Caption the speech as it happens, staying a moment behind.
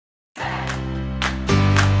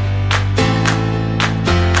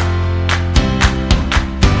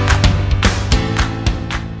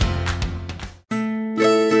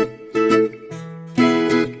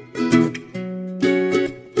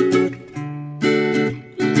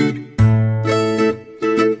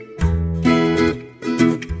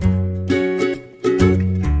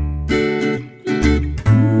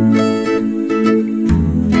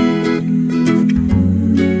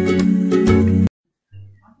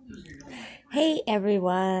Hey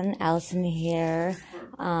everyone, Allison here.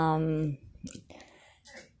 I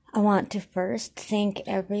want to first thank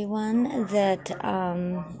everyone that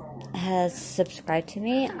has subscribed to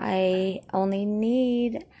me. I only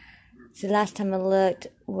need, the last time I looked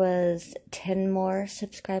was 10 more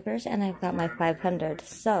subscribers and I've got my 500.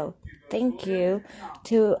 So thank you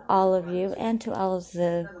to all of you and to all of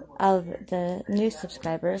the new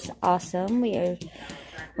subscribers. Awesome.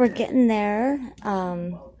 We're getting there.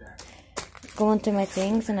 Going through my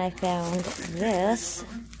things and I found this,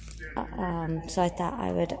 so I thought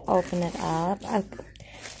I would open it up.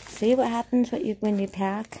 See what happens when you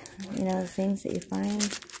pack, the things that you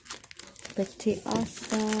find. Pretty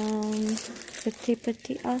awesome.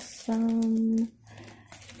 Pretty awesome.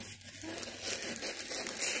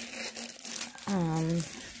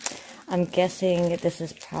 I'm guessing this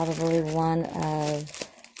is probably one of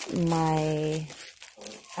my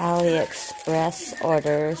AliExpress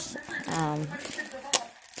orders.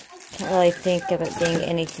 Can't really think of it being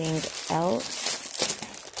anything else.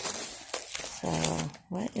 So,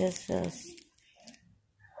 what is this?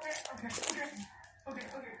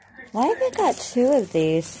 Why have I got two of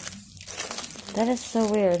these? That is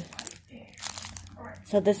so weird.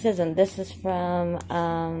 So this is from,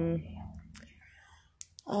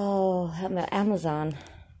 Amazon,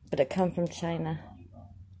 but it come from China.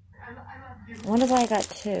 I wonder why I got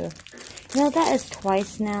two. That is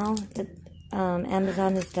twice now that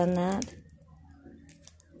Amazon has done that.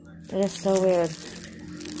 That is so weird.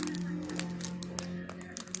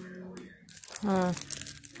 Huh.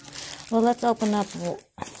 Well, let's open up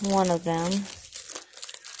one of them.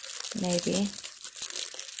 Maybe.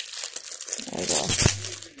 There we go.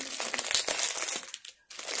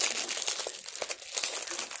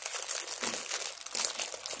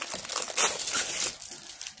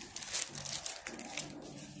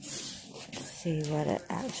 See what it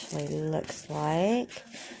actually looks like.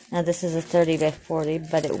 Now this is a 30 by 40,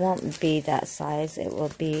 but it won't be that size. It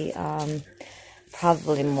will be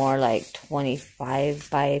probably more like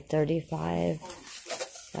 25 by 35.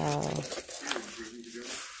 So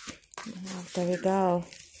there we go.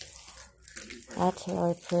 That's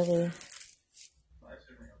really pretty.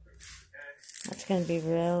 That's gonna be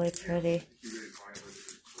really pretty.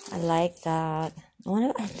 I like that. I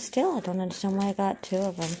don't understand why I got two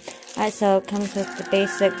of them. Alright, so it comes with the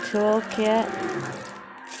basic toolkit.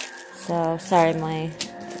 So, sorry, my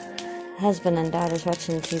husband and daughter's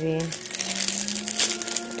watching TV.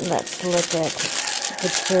 Let's look at the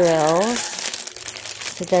drills.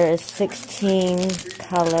 So there is 16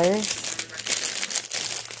 colors.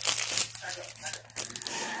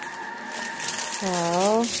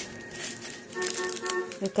 So,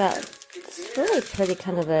 we've got this really pretty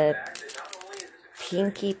kind of a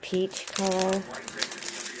pinky peach color.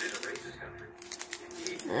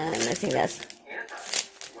 And I think that's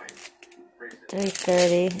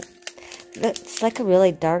 $3.30. It's like a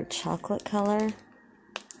really dark chocolate color.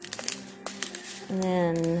 And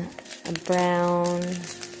then a brown,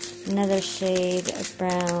 another shade of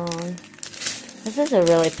brown. This is a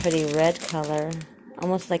really pretty red color.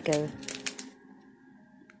 Almost like a,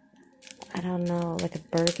 I don't know, like a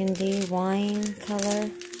burgundy wine color.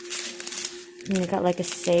 And you got like a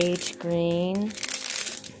sage green.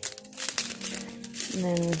 And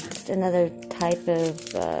then just another type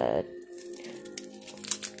of,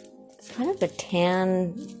 kind of a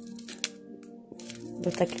tan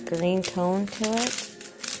with like a green tone to it.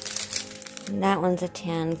 And that one's a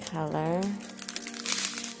tan color.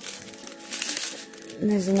 And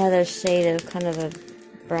there's another shade of kind of a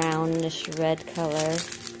brownish red color.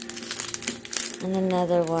 And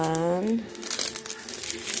another one.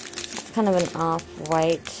 It's kind of an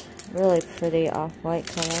off-white, really pretty off-white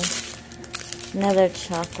color. Another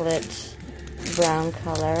chocolate brown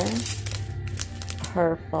color.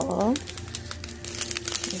 Purple.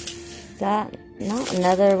 Is that not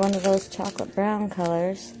another one of those chocolate brown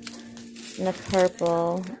colors? And a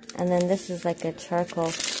purple. And then this is like a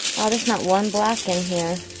charcoal. Oh, there's not one black in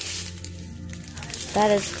here. That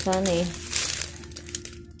is funny.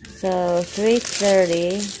 So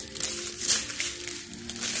 $3.30.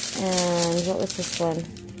 And what was this one?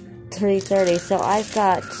 $3.30. So I've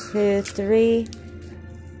got three.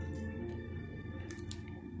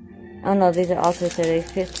 Oh no, these are all $3.30.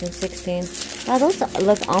 15, 16. Wow, those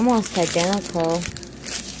look almost identical.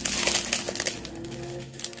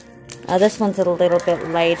 This one's a little bit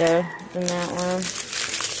lighter than that one.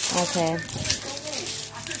 Okay.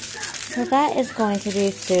 So that is going to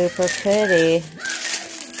be super pretty.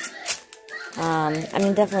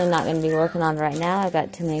 I'm definitely not going to be working on it right now. I've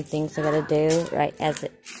got too many things I got to do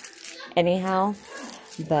anyhow.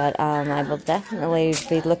 But I will definitely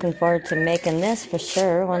be looking forward to making this for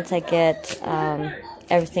sure once I get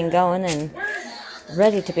everything going and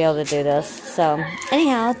ready to be able to do this. So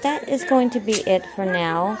anyhow, that is going to be it for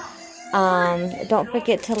now. Don't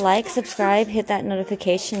forget to like, subscribe, hit that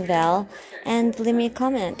notification bell, and leave me a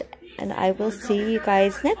comment. And I will see you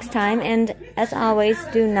guys next time. And as always,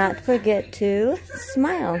 do not forget to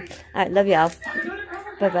smile. Alright, love y'all.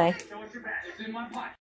 Bye-bye.